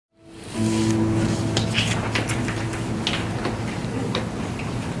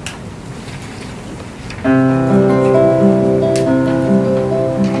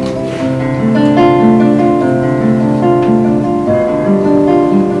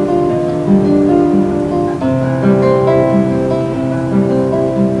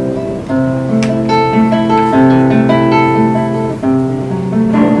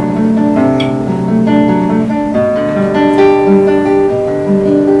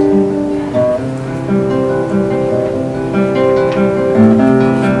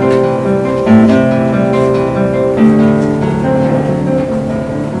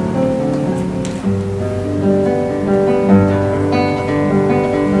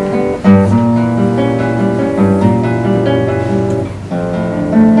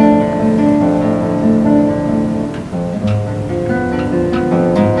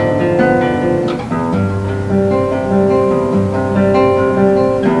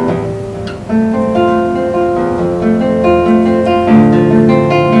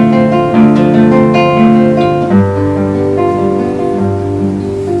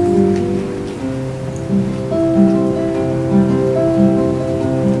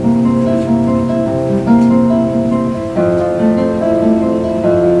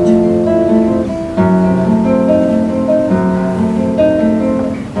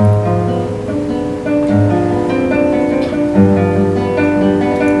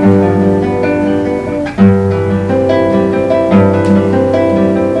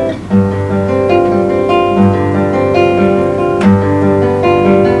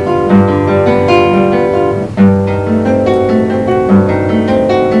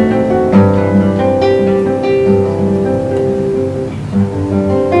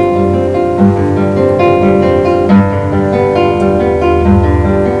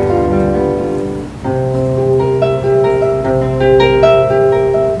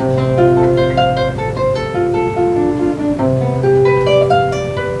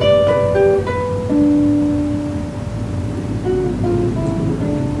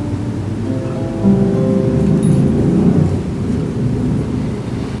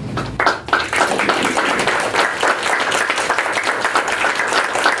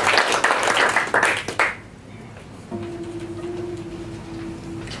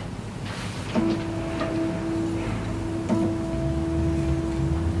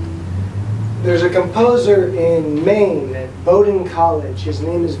There's a composer in Maine at Bowdoin College. His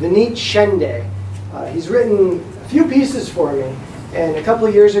name is Vineet Shende. He's written a few pieces for me, and a couple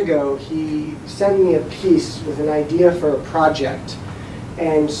of years ago he sent me a piece with an idea for a project.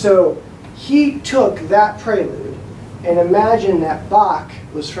 And so he took that prelude and imagined that Bach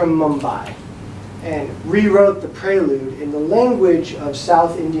was from Mumbai and rewrote the prelude in the language of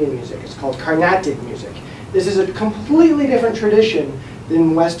South Indian music. It's called Carnatic music. This is a completely different tradition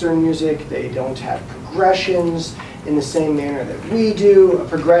than Western music. They don't have progressions in the same manner that we do. A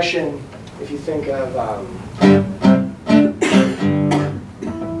progression, if you think of,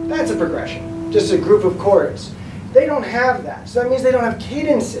 that's a progression, just a group of chords. They don't have that. So that means they don't have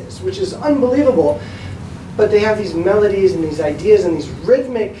cadences, which is unbelievable. But they have these melodies and these ideas and these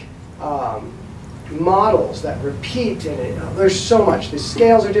rhythmic models that repeat, and there's so much. The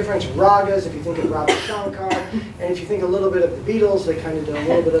scales are different. Ragas, if you think of Ravi Shankar, and if you think a little bit of the Beatles, they kind of do a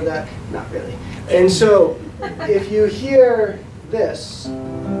little bit of that. Not really. And so if you hear this,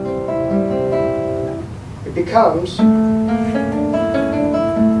 it becomes...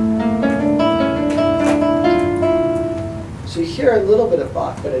 So you hear a little bit of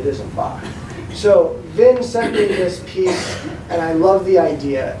Bach, but it isn't Bach. So Vin sent me this piece, and I love the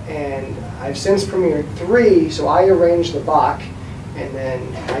idea, and I've since premiered 3, so I arrange the Bach, and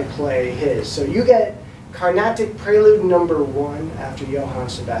then I play his. So you get Carnatic Prelude number 1 after Johann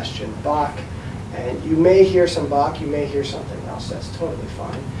Sebastian Bach, and you may hear some Bach, you may hear something else. That's totally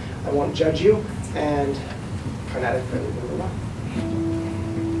fine. I won't judge you, and Carnatic Prelude number 1.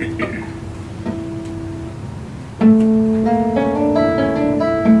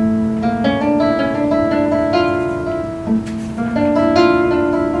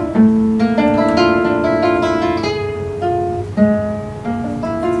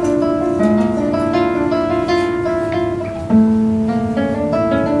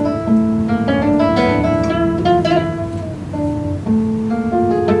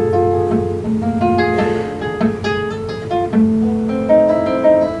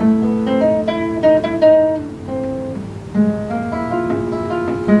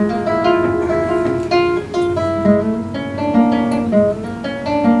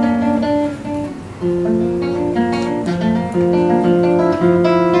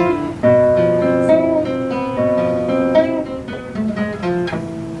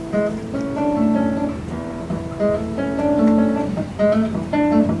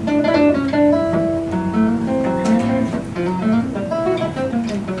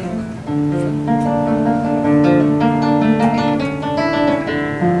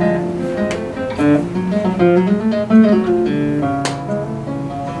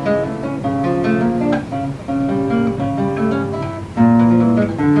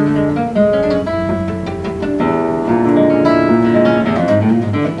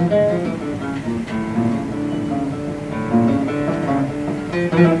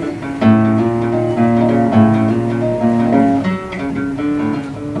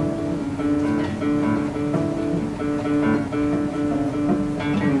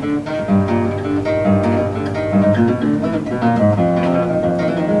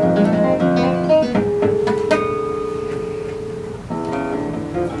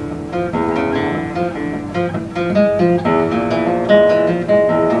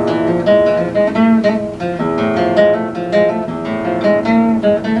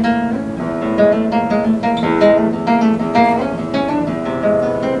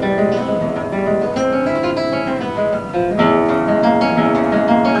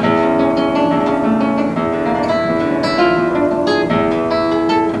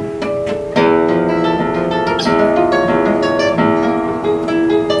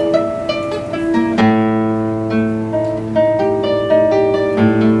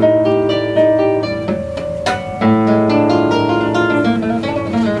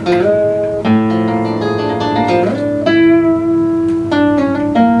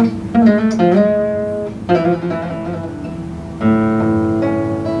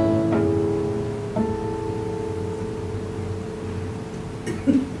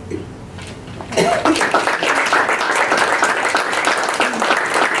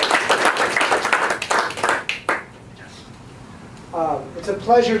 It's a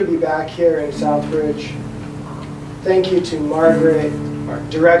pleasure to be back here in Southbridge. Thank you to Margaret, our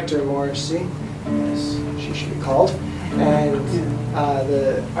Director Morrissey, yes, she should be called, and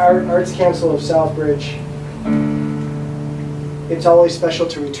the Arts Council of Southbridge. It's always special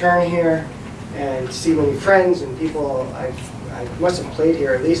to return here and see many friends and people. I must have played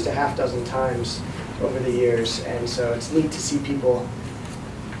here at least a half dozen times over the years, and so it's neat to see people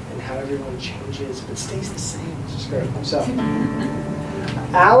and how everyone changes but stays the same. It's just great. So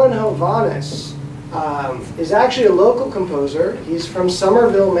Alan Hovhaness is actually a local composer. He's from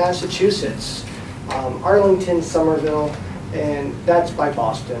Somerville, Massachusetts. Arlington, Somerville, and that's by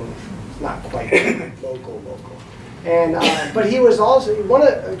Boston. Not quite local. And but he was also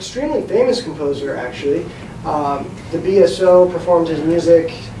an extremely famous composer, actually. The BSO performed his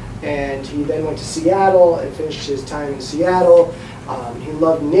music, and he then went to Seattle and finished his time in Seattle. He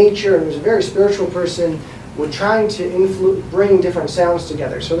loved nature and was a very spiritual person, with trying to bring different sounds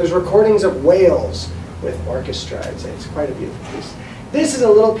together. So there's recordings of whales with orchestra. It's quite a beautiful piece. This is a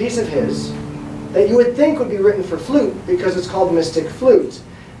little piece of his that you would think would be written for flute because it's called Mystic Flute.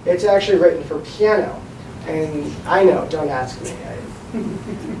 It's actually written for piano. And I know, don't ask me.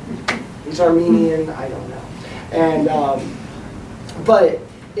 He's Armenian, I don't know. And, but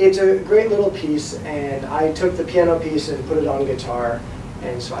it's a great little piece, and I took the piano piece and put it on guitar,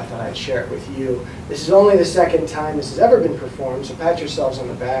 and so I thought I'd share it with you. This is only the second time this has ever been performed, so pat yourselves on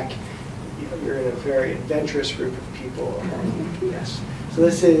the back. You're in a very adventurous group of people. Yes. So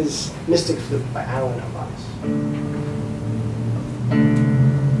this is Mystic Flute by Alan Hovhaness.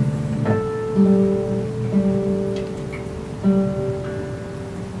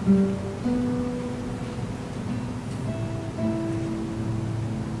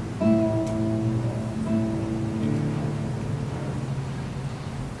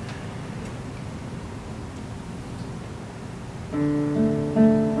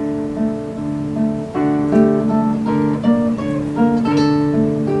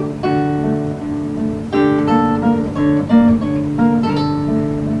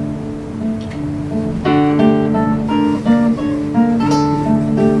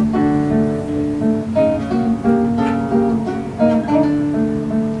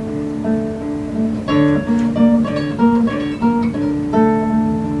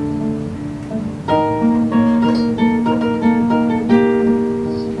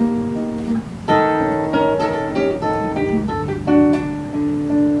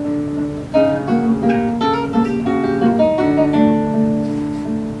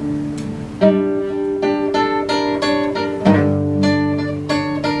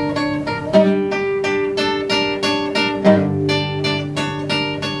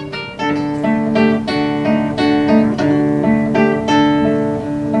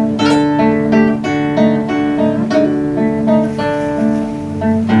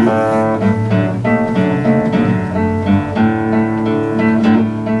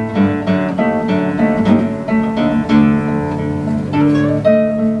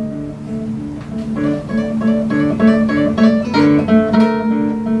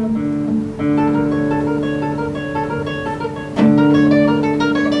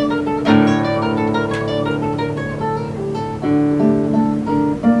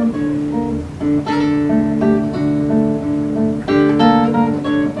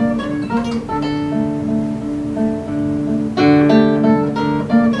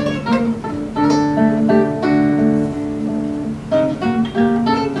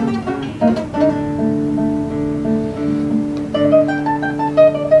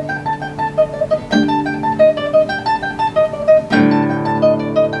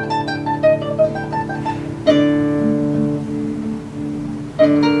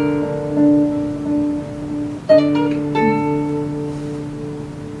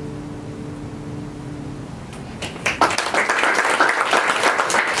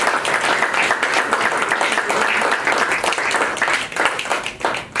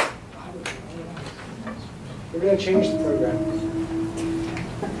 We're going to change the program.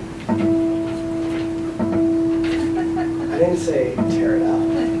 I didn't say tear it out.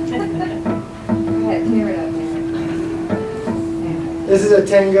 Go ahead, tear it up. This is a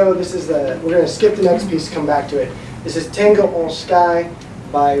tango. We're going to skip the next piece, come back to it. This is Tango en Sky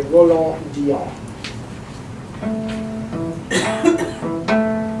by Roland Dion.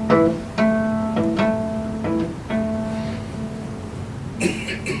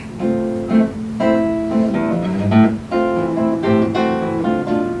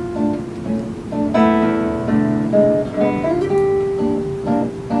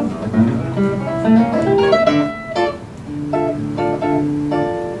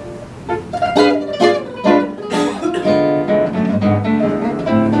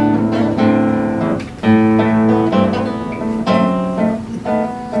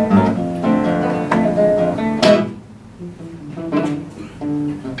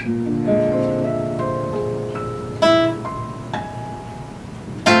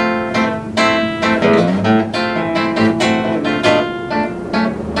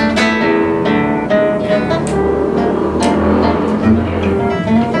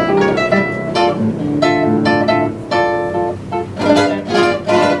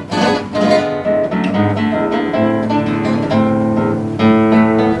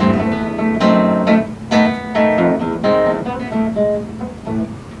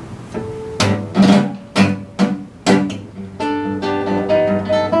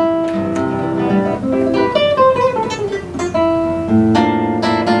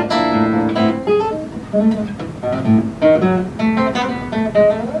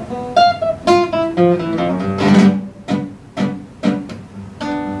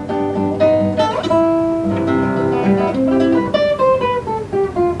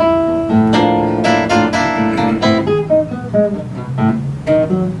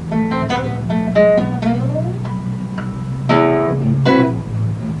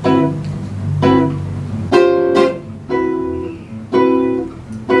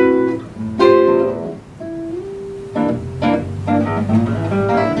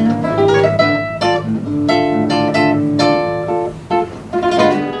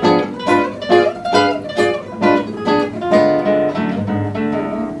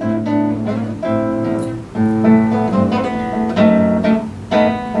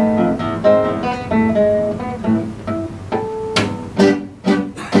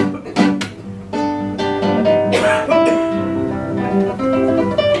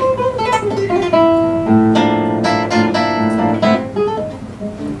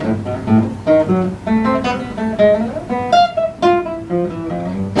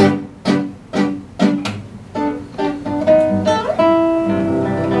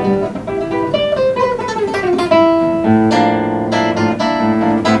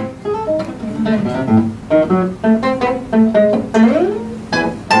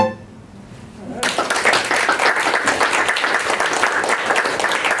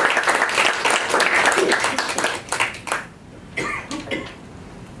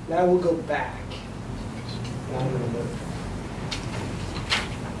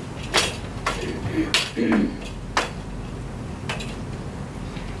 In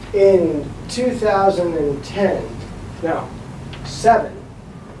 2010, no, 7,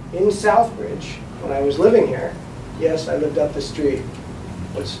 in Southbridge, when I was living here, yes, I lived up the street.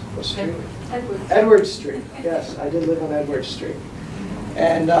 What street? Edward Street. Yes, I did live on Edward Street.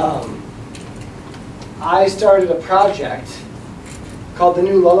 And I started a project called the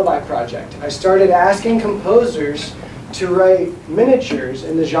New Lullaby Project. I started asking composers to write miniatures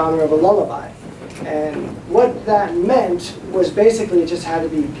in the genre of a lullaby. And what that meant was basically it just had to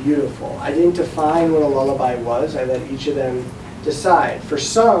be beautiful. I didn't define what a lullaby was. I let each of them decide. For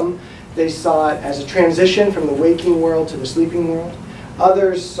some, they saw it as a transition from the waking world to the sleeping world.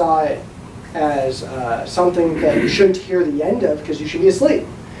 Others saw it as something that you shouldn't hear the end of because you should be asleep.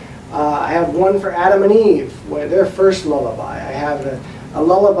 I have one for Adam and Eve, their first lullaby. I have a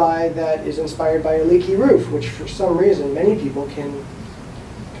lullaby that is inspired by a leaky roof, which for some reason many people can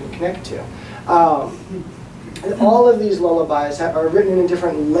connect to. All of these lullabies are written in a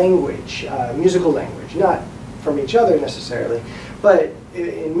different language, musical language, not from each other necessarily, but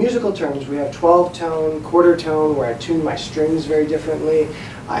in musical terms we have 12-tone, quarter tone, where I tune my strings very differently.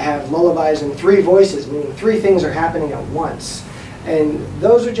 I have lullabies in 3 voices, meaning 3 things are happening at once. And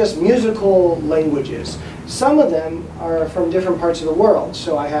those are just musical languages. Some of them are from different parts of the world.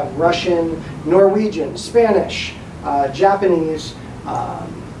 So I have Russian, Norwegian, Spanish, Japanese,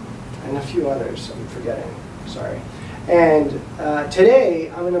 and a few others I'm forgetting, sorry. And today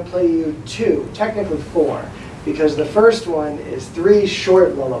I'm going to play you 2, technically 4, because the first one is 3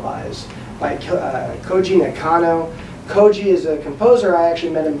 short lullabies by Koji Nakano. Koji is a composer I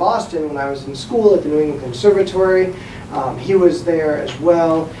actually met in Boston when I was in school at the Navona Conservatory. He was there as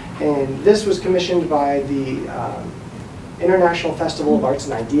well, and this was commissioned by the International Festival of Arts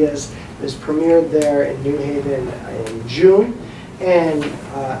and Ideas. It was premiered there in New Haven in June, and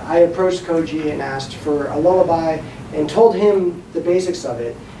I approached Koji and asked for a lullaby and told him the basics of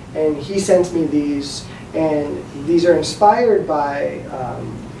it, and he sent me these, and these are inspired by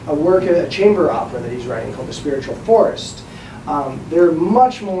a work, a chamber opera that he's writing called The Spiritual Forest. They're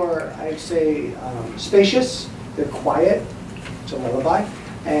much more, I'd say, spacious. They're quiet. It's a lullaby.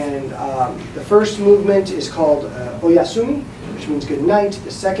 And the first movement is called Oyasumi, which means good night.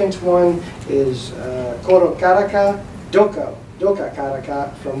 The second one is Koro Karaka, Doko, Doka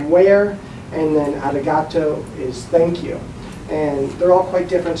Karaka, from where, and then Arigato is thank you. And they're all quite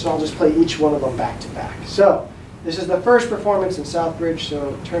different, so I'll just play each one of them back to back. So this is the first performance in Southbridge,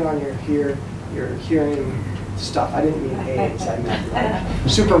 so turn on your hearing stuff. I didn't mean AIDS, I meant like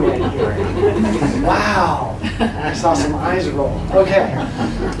Superman hearing. Wow, I saw some eyes roll. Okay.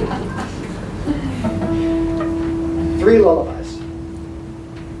 3 lullabies.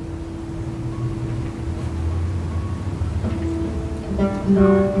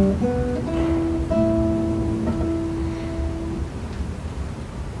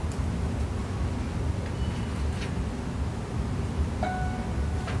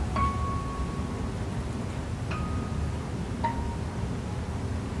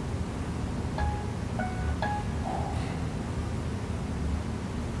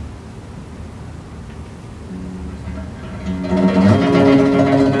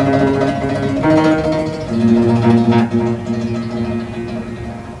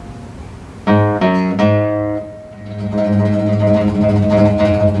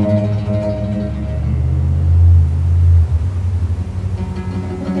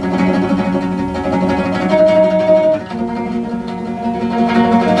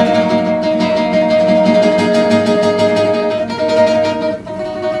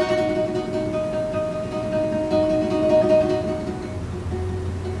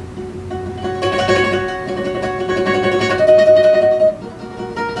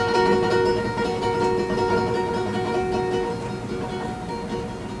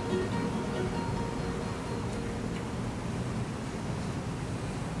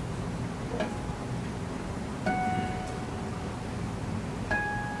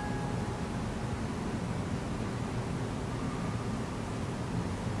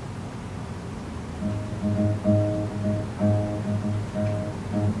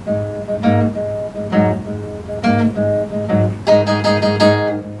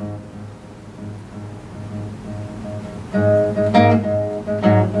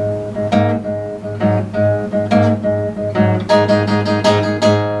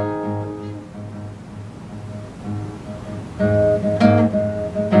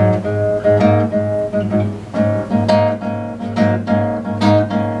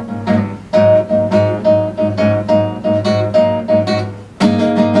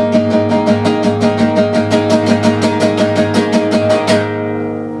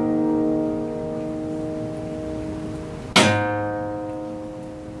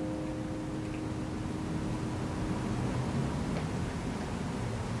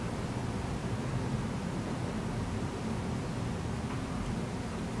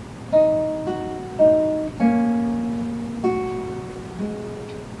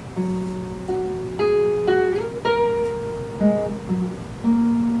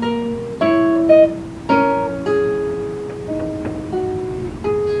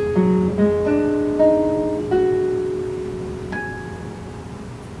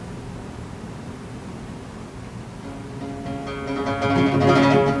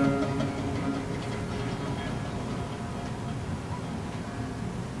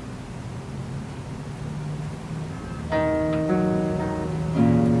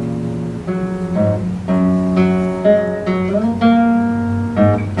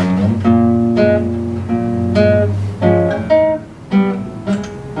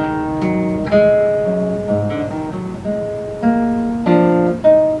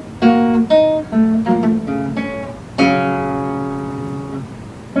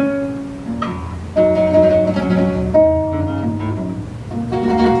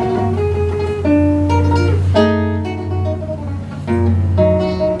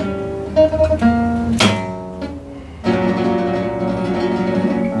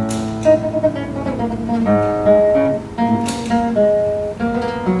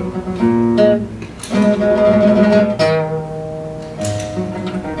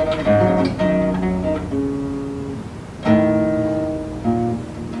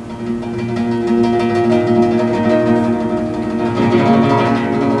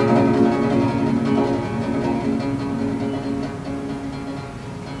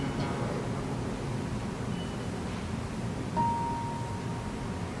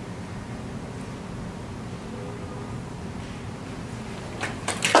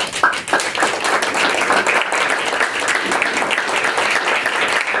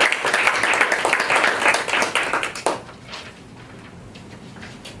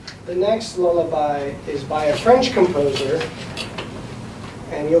 The next lullaby is by a French composer,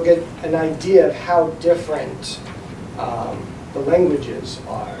 and you'll get an idea of how different the languages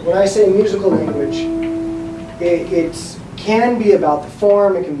are. When I say musical language, it can be about the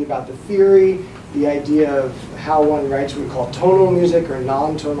form, it can be about the theory, the idea of how one writes what we call tonal music or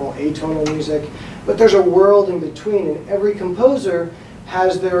non-tonal, atonal music, but there's a world in between, and every composer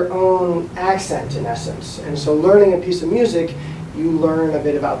has their own accent in essence. And so learning a piece of music, you learn a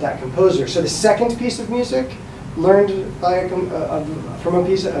bit about that composer. So the second piece of music learned by from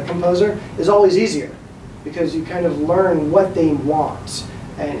a composer is always easier, because you kind of learn what they want.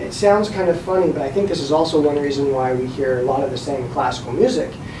 And it sounds kind of funny, but I think this is also one reason why we hear a lot of the same classical music.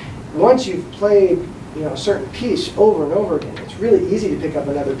 Once you've played a certain piece over and over again, it's really easy to pick up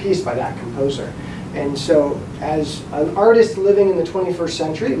another piece by that composer. And so as an artist living in the 21st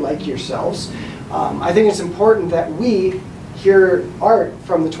century, like yourselves, I think it's important that we hear art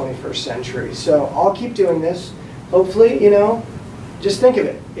from the 21st century. So I'll keep doing this. Hopefully, just think of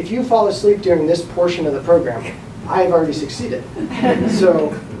it. If you fall asleep during this portion of the program, I've already succeeded.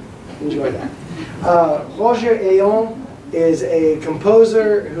 So enjoy that. Roger Hahn is a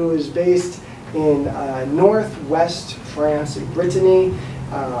composer who is based in northwest France, in Brittany.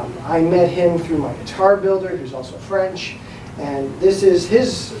 I met him through my guitar builder, who's also French. And this is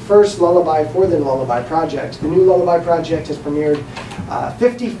his first lullaby for the Lullaby Project. The new Lullaby Project has premiered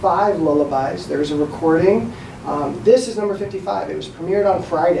 55 lullabies. There's a recording. This is number 55. It was premiered on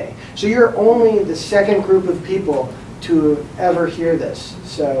Friday. So you're only the second group of people to ever hear this.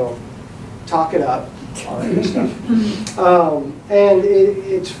 So talk it up, all that good stuff. And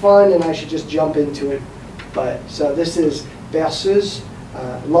it's fun, and I should just jump into it. So this is Berceuse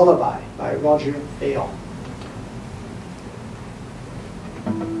Lullaby by Roger Hahn.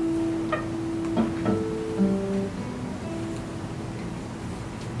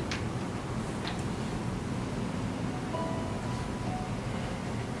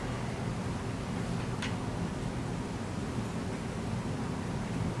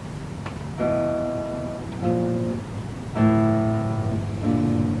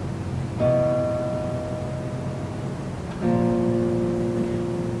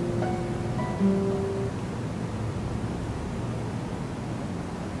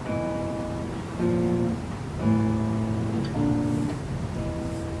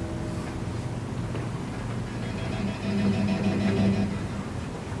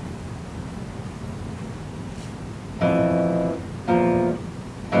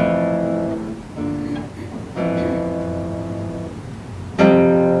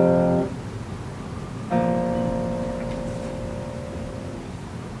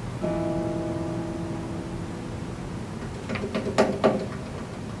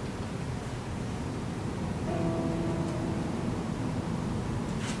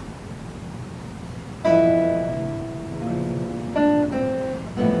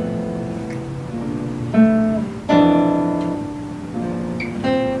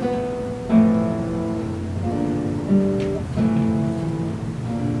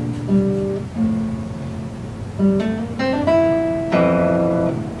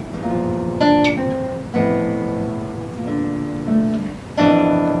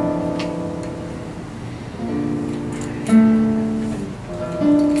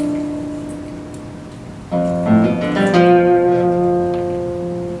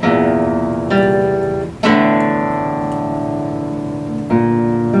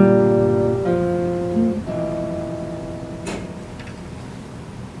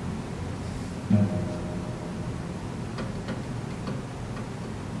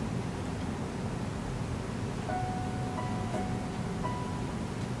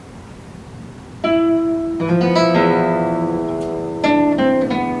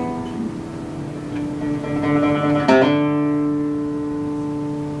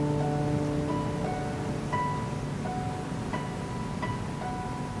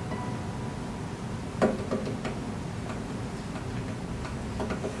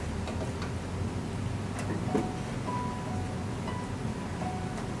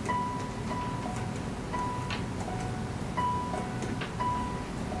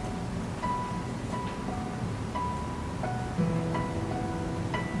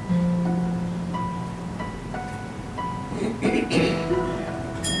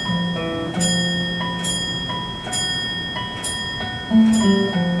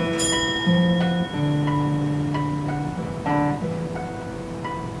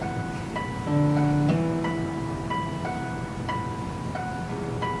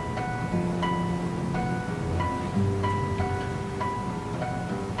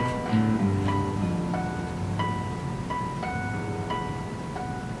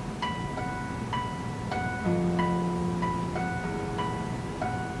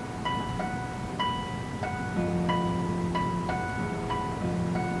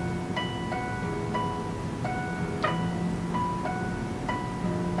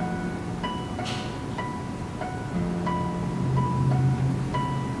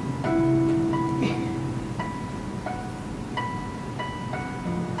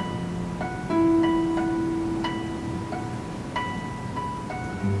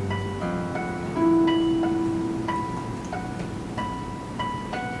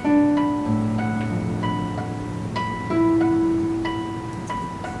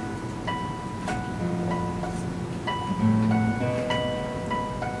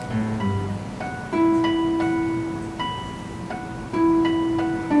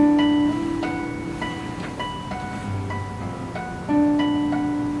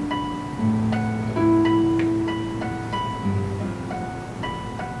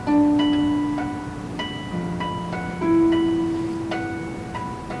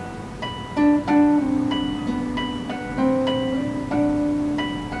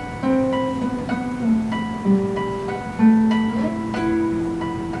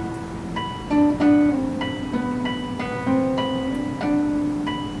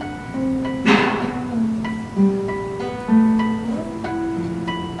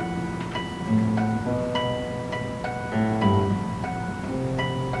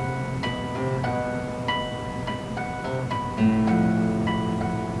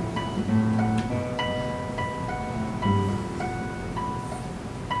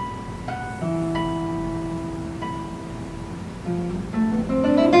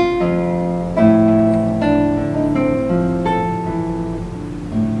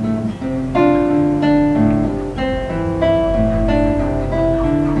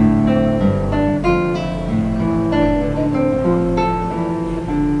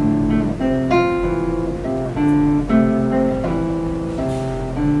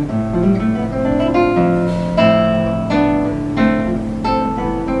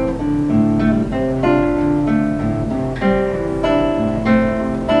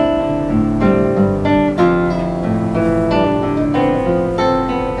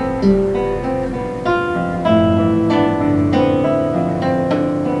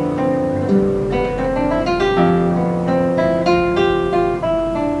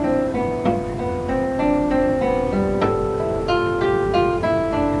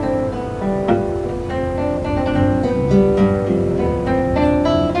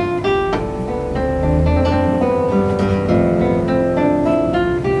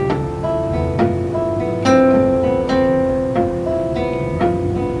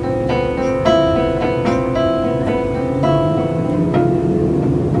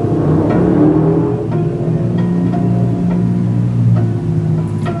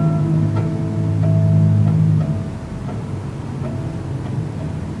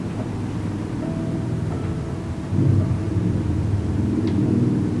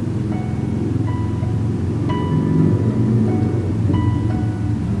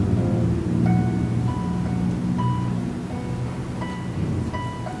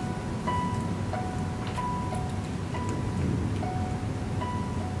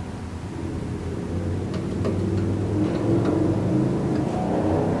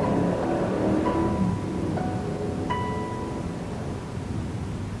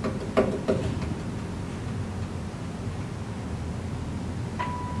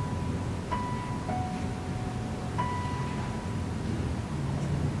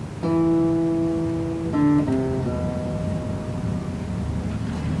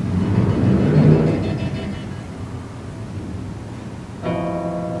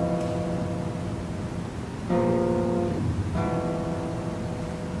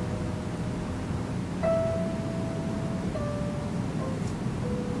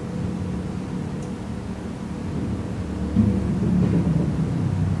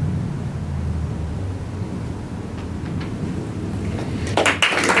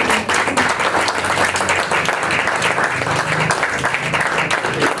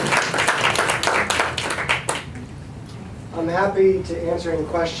 happy to answer any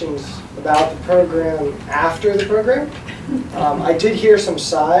questions about the program after the program. I did hear some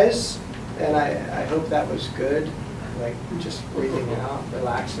sighs, and I hope that was good, like just breathing out,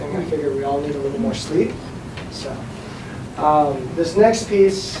 relaxing. I figure we all need a little more sleep. So this next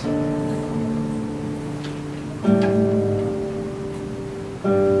piece,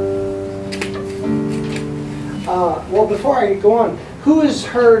 well, before I go on, who has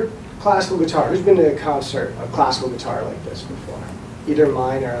heard classical guitar? Who's been to a concert of classical guitar like this before? Either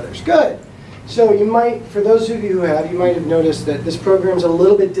mine or others. Good. So you might, for those of you who have, you might have noticed that this program's a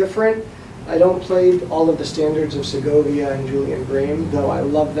little bit different. I don't play all of the standards of Segovia and Julian Bream, though I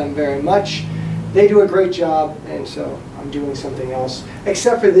love them very much. They do a great job, and so I'm doing something else.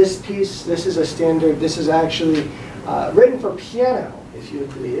 Except for this piece, this is a standard. This is actually written for piano, if you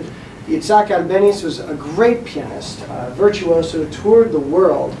would believe. Albéniz was a great pianist, virtuoso, toured the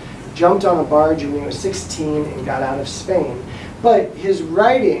world, jumped on a barge when he was 16 and got out of Spain. But his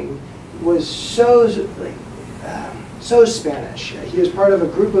writing was so Spanish. He was part of a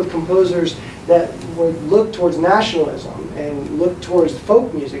group of composers that would look towards nationalism and look towards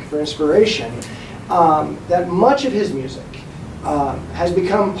folk music for inspiration. That much of his music has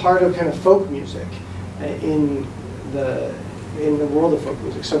become part of kind of folk music in the world of folk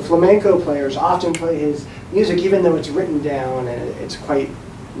music. So flamenco players often play his music even though it's written down and it's quite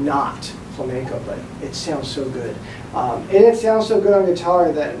not flamenco, but it sounds so good. And it sounds so good on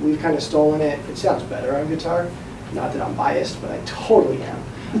guitar that we've kind of stolen it. It sounds better on guitar. Not that I'm biased, but I totally am,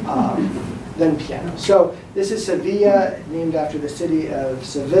 than piano. So this is Sevilla, named after the city of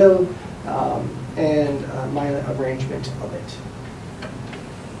Seville, and my arrangement of it.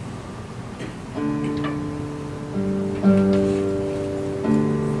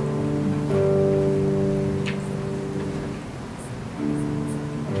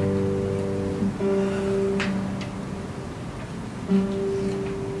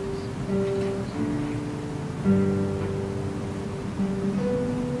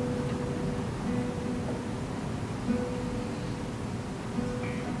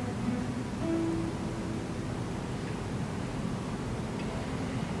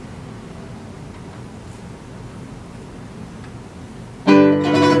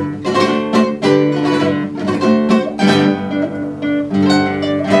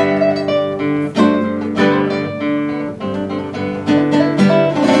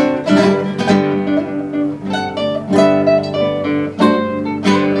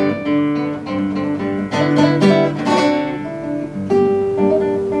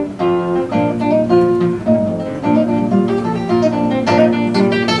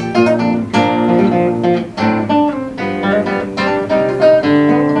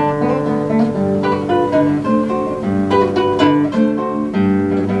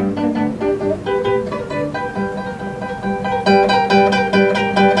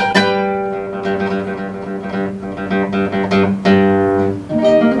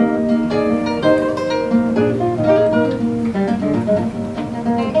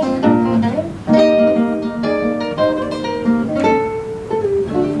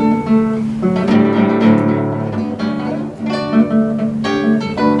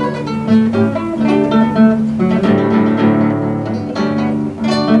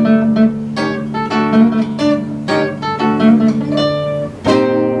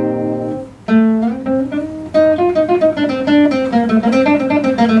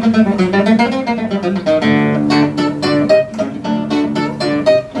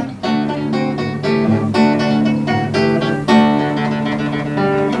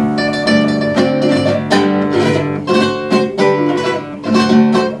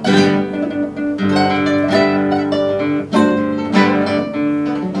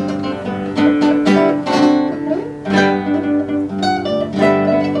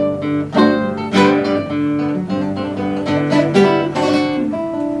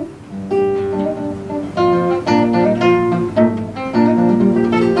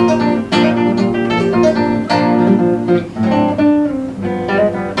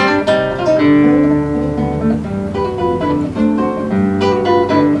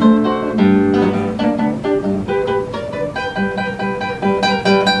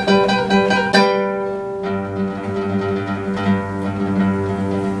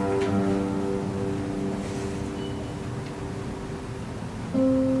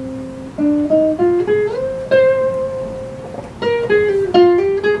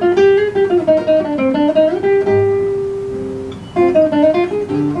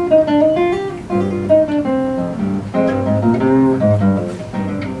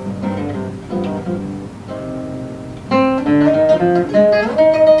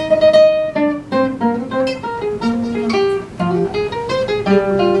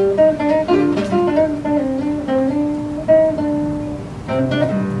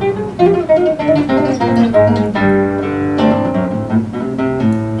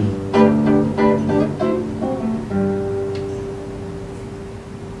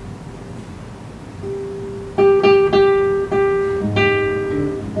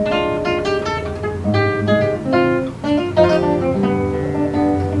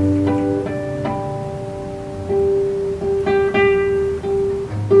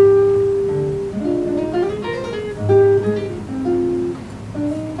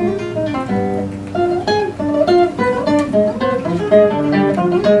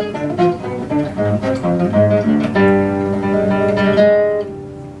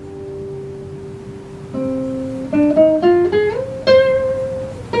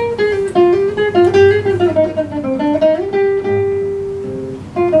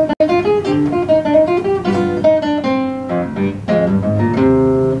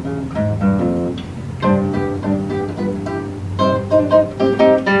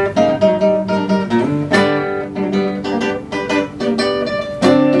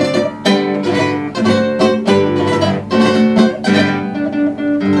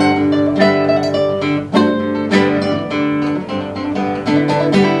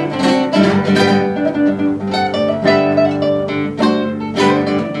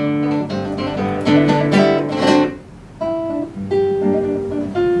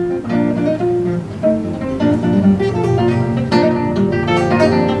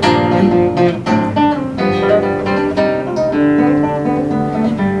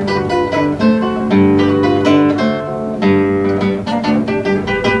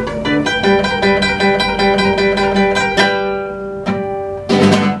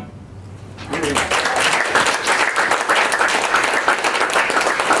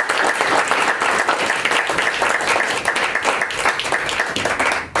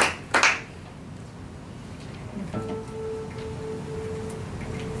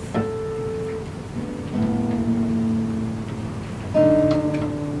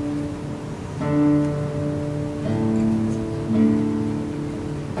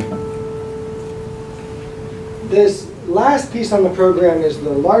 This last piece on the program is the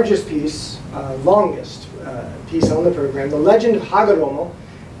largest piece, longest piece on the program, The Legend of Hagoromo.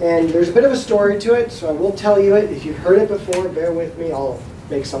 And there's a bit of a story to it, so I will tell you it. If you've heard it before, bear with me. I'll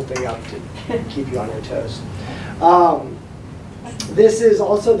make something up to keep you on your toes. This is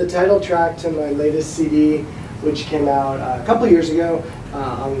also the title track to my latest CD, which came out a couple years ago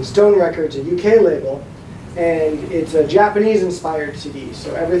on Stone Records, a UK label. And it's a Japanese-inspired CD,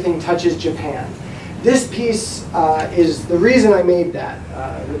 so everything touches Japan. This piece is the reason I made that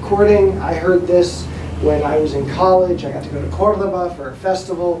recording. I heard this when I was in college. I got to go to Cordoba for a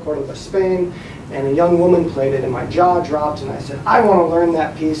festival, Cordoba, Spain, and a young woman played it, and my jaw dropped, and I said, I want to learn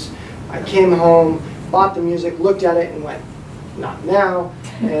that piece. I came home, bought the music, looked at it, and went, not now.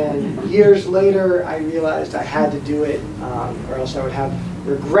 And years later, I realized I had to do it, or else I would have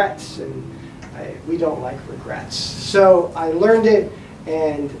regrets, and we don't like regrets. So I learned it,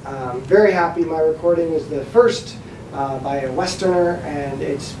 and I'm very happy. My recording is the first by a Westerner, and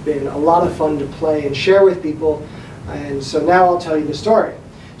it's been a lot of fun to play and share with people. And so now I'll tell you the story.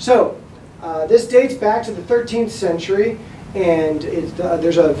 So this dates back to the 13th century, and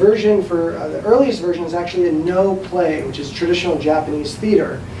there's a version for, the earliest version is actually a no play, which is traditional Japanese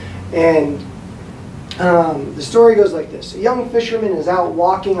theater. And the story goes like this. A young fisherman is out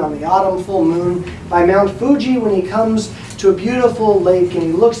walking on the autumn full moon by Mount Fuji when he comes to a beautiful lake, and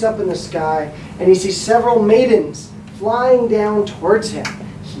he looks up in the sky and he sees several maidens flying down towards him.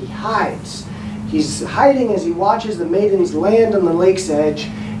 He hides. He's hiding as he watches the maidens land on the lake's edge,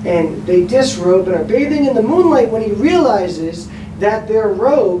 and they disrobe and are bathing in the moonlight when he realizes that their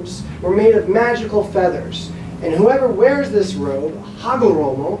robes were made of magical feathers. And whoever wears this robe,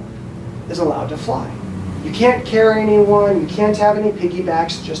 Hagoromo, is allowed to fly. You can't carry anyone, you can't have any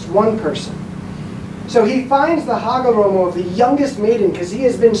piggybacks, just one person. So he finds the Hagoromo of the youngest maiden because he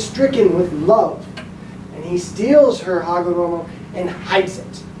has been stricken with love. And he steals her Hagoromo and hides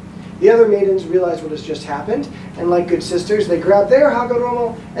it. The other maidens realize what has just happened, and like good sisters, they grab their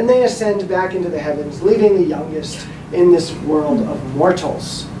Hagoromo and they ascend back into the heavens, leaving the youngest in this world of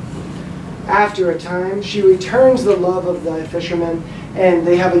mortals. After a time, she returns the love of the fisherman, and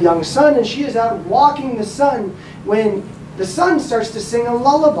they have a young son, and she is out walking the sun when the son starts to sing a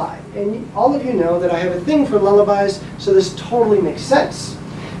lullaby. And all of you know that I have a thing for lullabies, so this totally makes sense.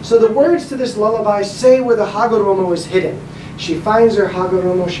 So the words to this lullaby say where the Hagoromo is hidden. She finds her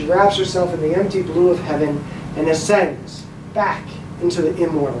Hagoromo, she wraps herself in the empty blue of heaven, and ascends back into the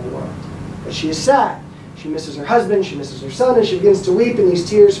immortal world. But she is sad. She misses her husband, she misses her son, and she begins to weep, and these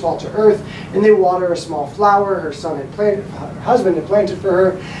tears fall to earth, and they water a small flower her husband had planted for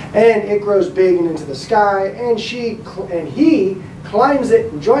her, and it grows big and into the sky, and he climbs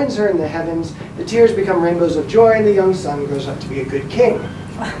it and joins her in the heavens. The tears become rainbows of joy, and the young son grows up to be a good king.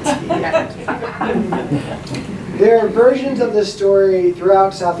 There are versions of this story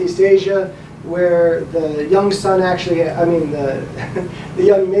throughout Southeast Asia where the young son actually, the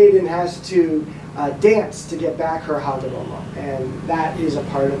young maiden has to dance to get back her Hagoromo, and that is a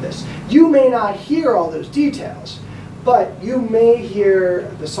part of this. You may not hear all those details, but you may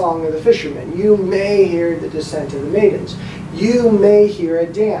hear the song of the fisherman. You may hear the descent of the maidens. You may hear a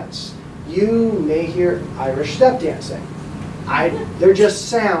dance. You may hear Irish step dancing. They're just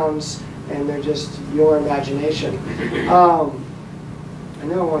sounds, and they're just your imagination. I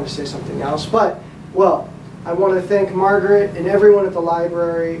know I wanted to say something else, but, well, I want to thank Margaret and everyone at the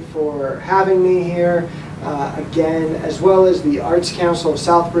library for having me here again, as well as the Arts Council of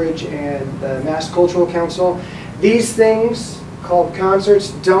Southbridge and the Mass Cultural Council. These things, called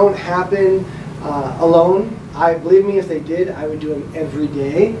concerts, don't happen alone. Believe me, if they did, I would do them every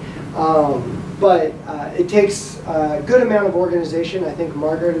day. But it takes a good amount of organization. I think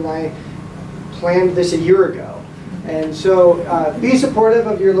Margaret and I planned this a year ago. And so be supportive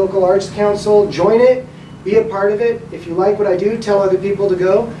of your local arts council, join it, be a part of it. If you like what I do, tell other people to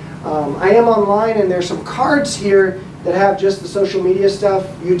go. I am online, and there's some cards here that have just the social media stuff,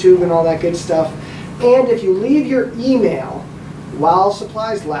 YouTube and all that good stuff. And if you leave your email while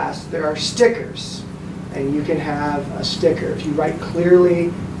supplies last, there are stickers, and you can have a sticker. If you write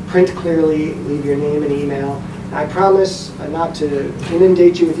clearly, print clearly, leave your name and email. I promise not to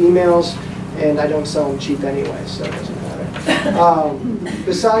inundate you with emails, and I don't sell them cheap anyway, so it doesn't matter.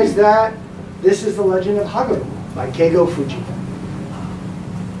 Besides that, this is The Legend of Hagoromo by Keigo Fuji.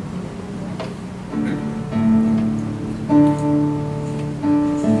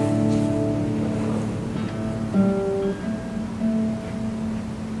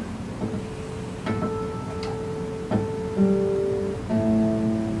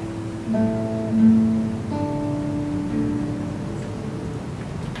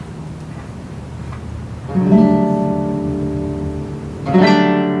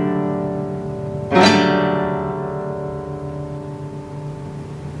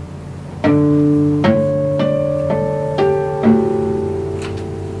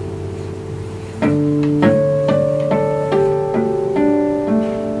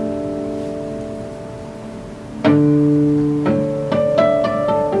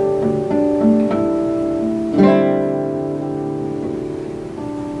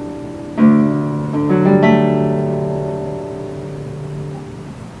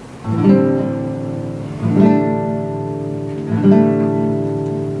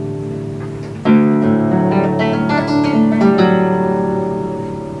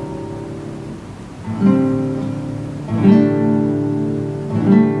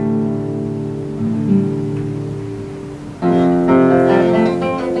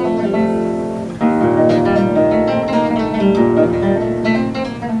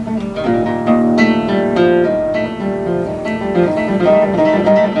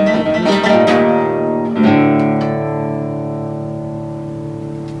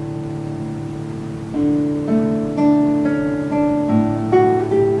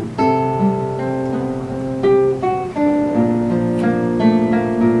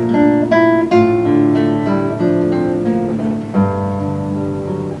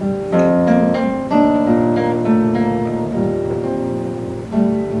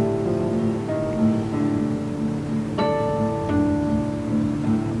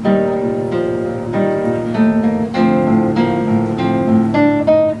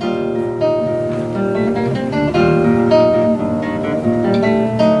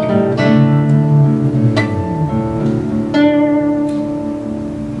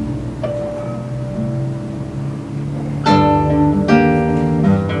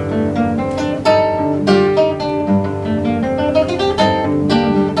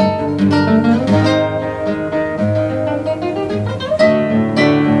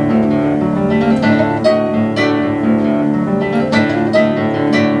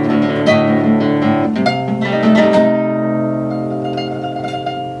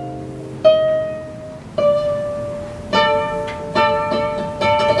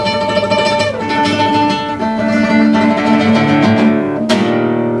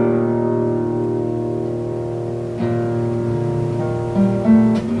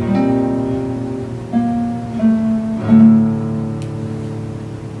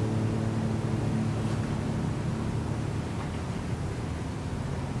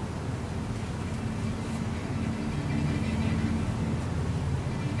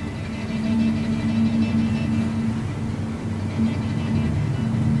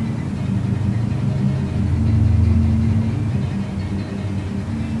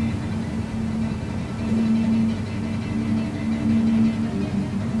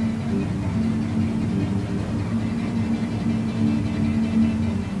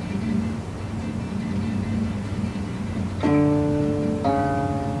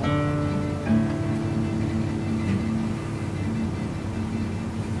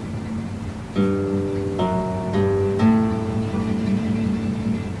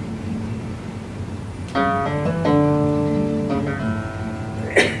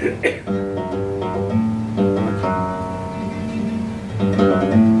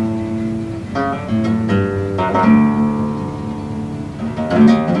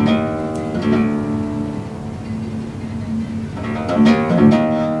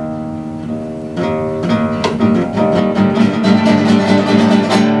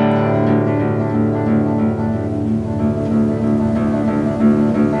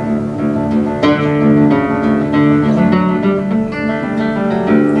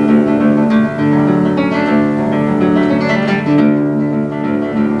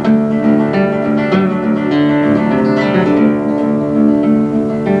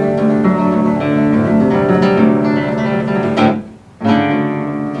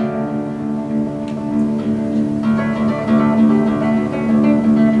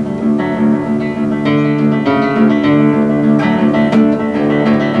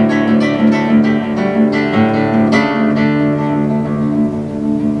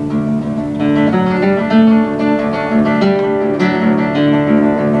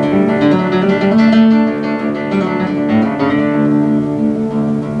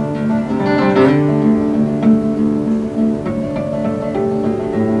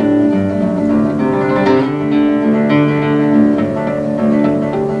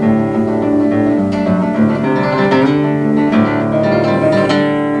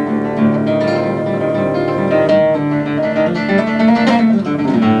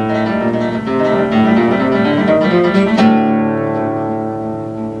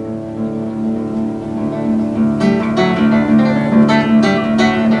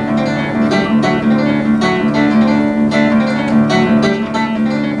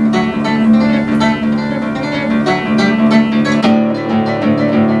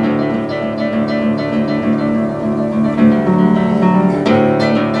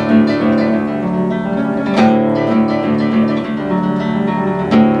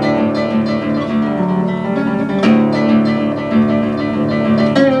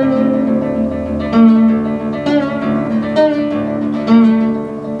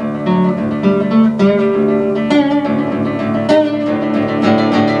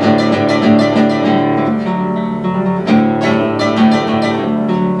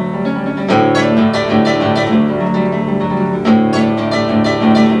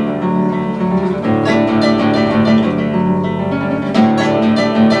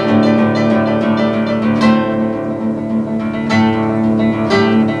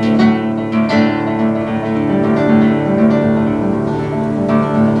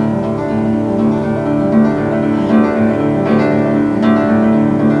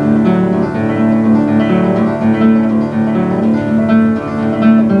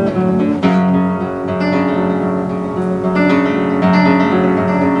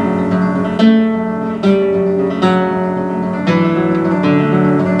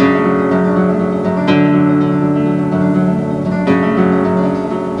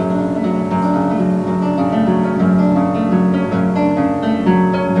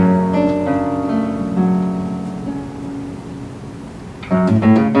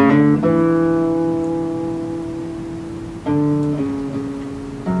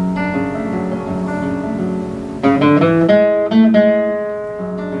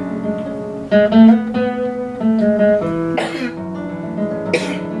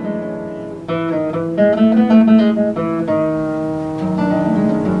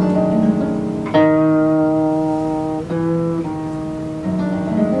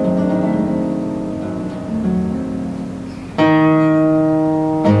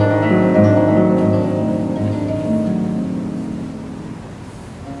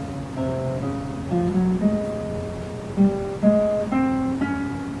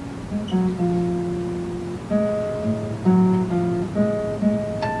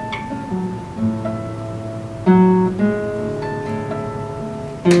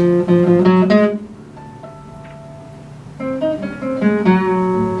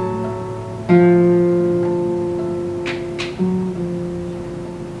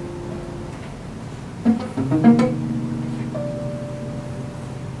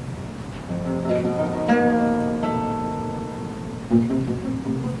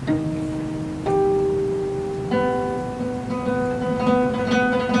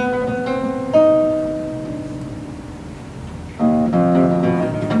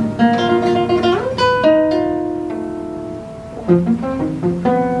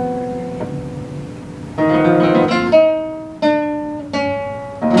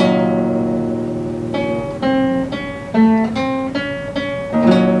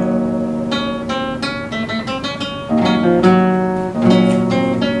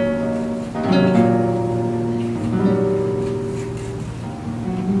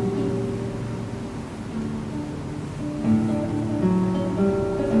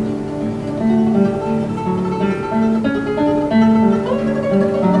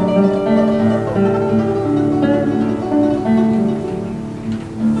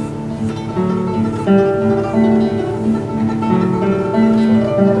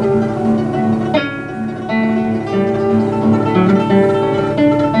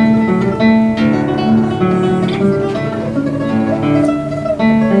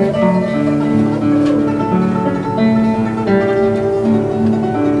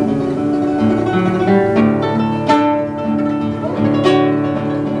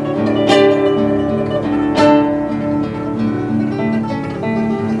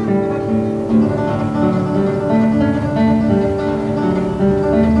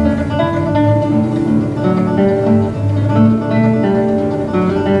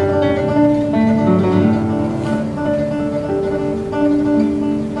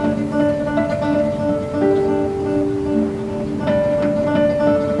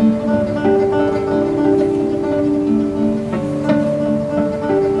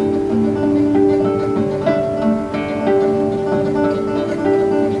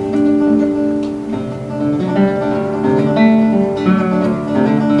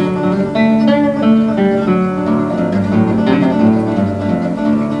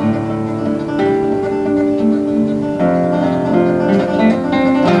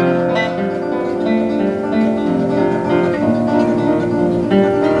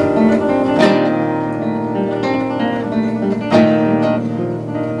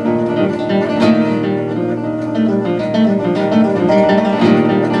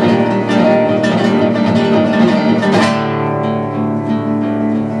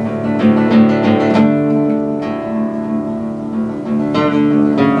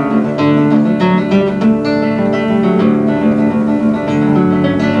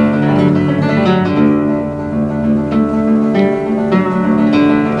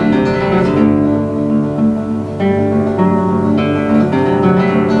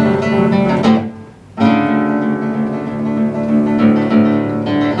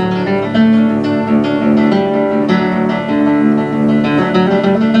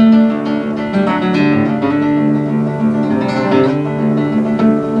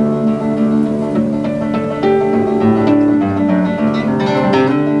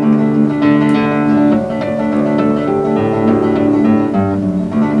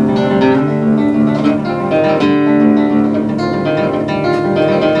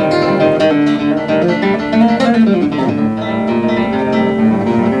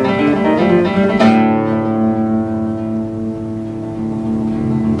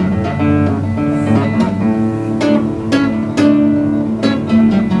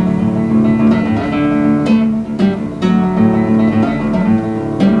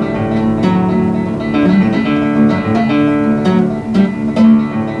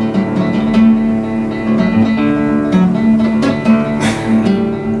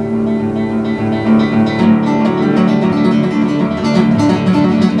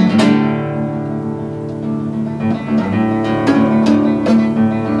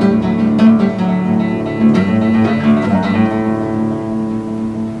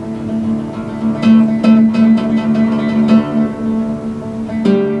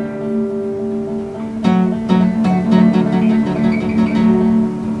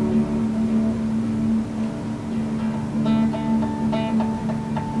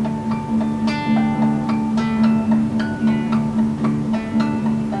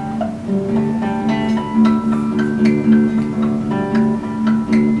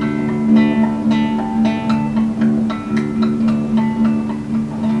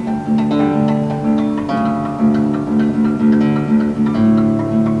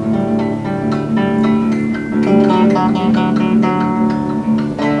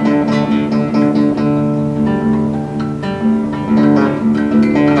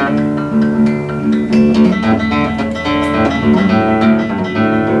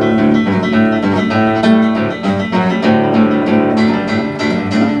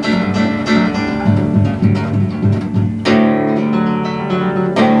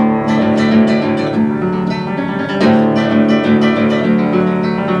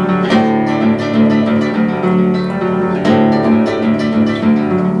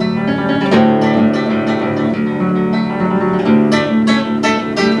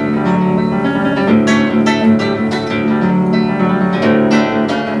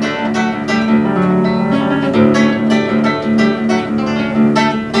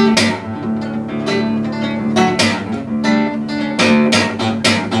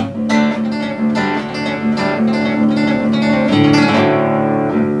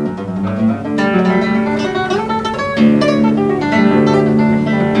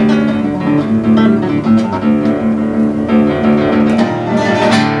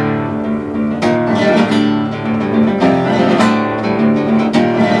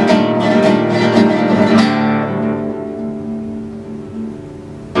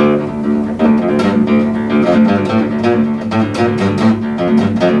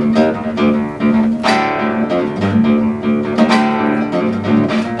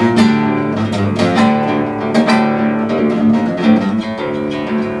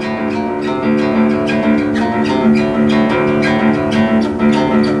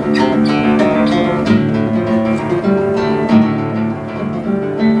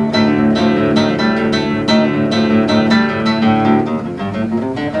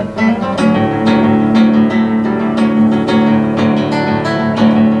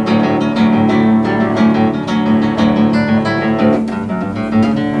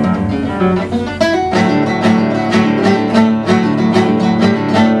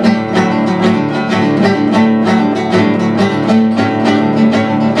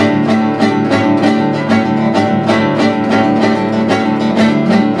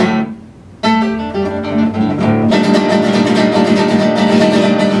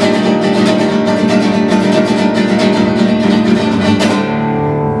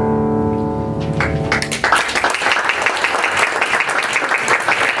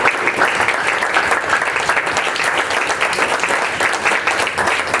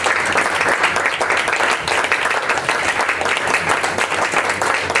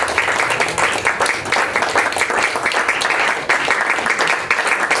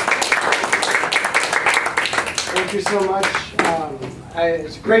 Thank you so much.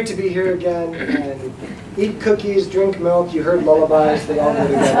 It's great to be here again and eat cookies, drink milk. You heard lullabies, they all go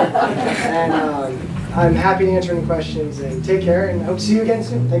together. And I'm happy to answer any questions, and take care, and I hope to see you again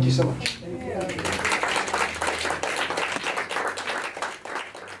soon. Thank you so much.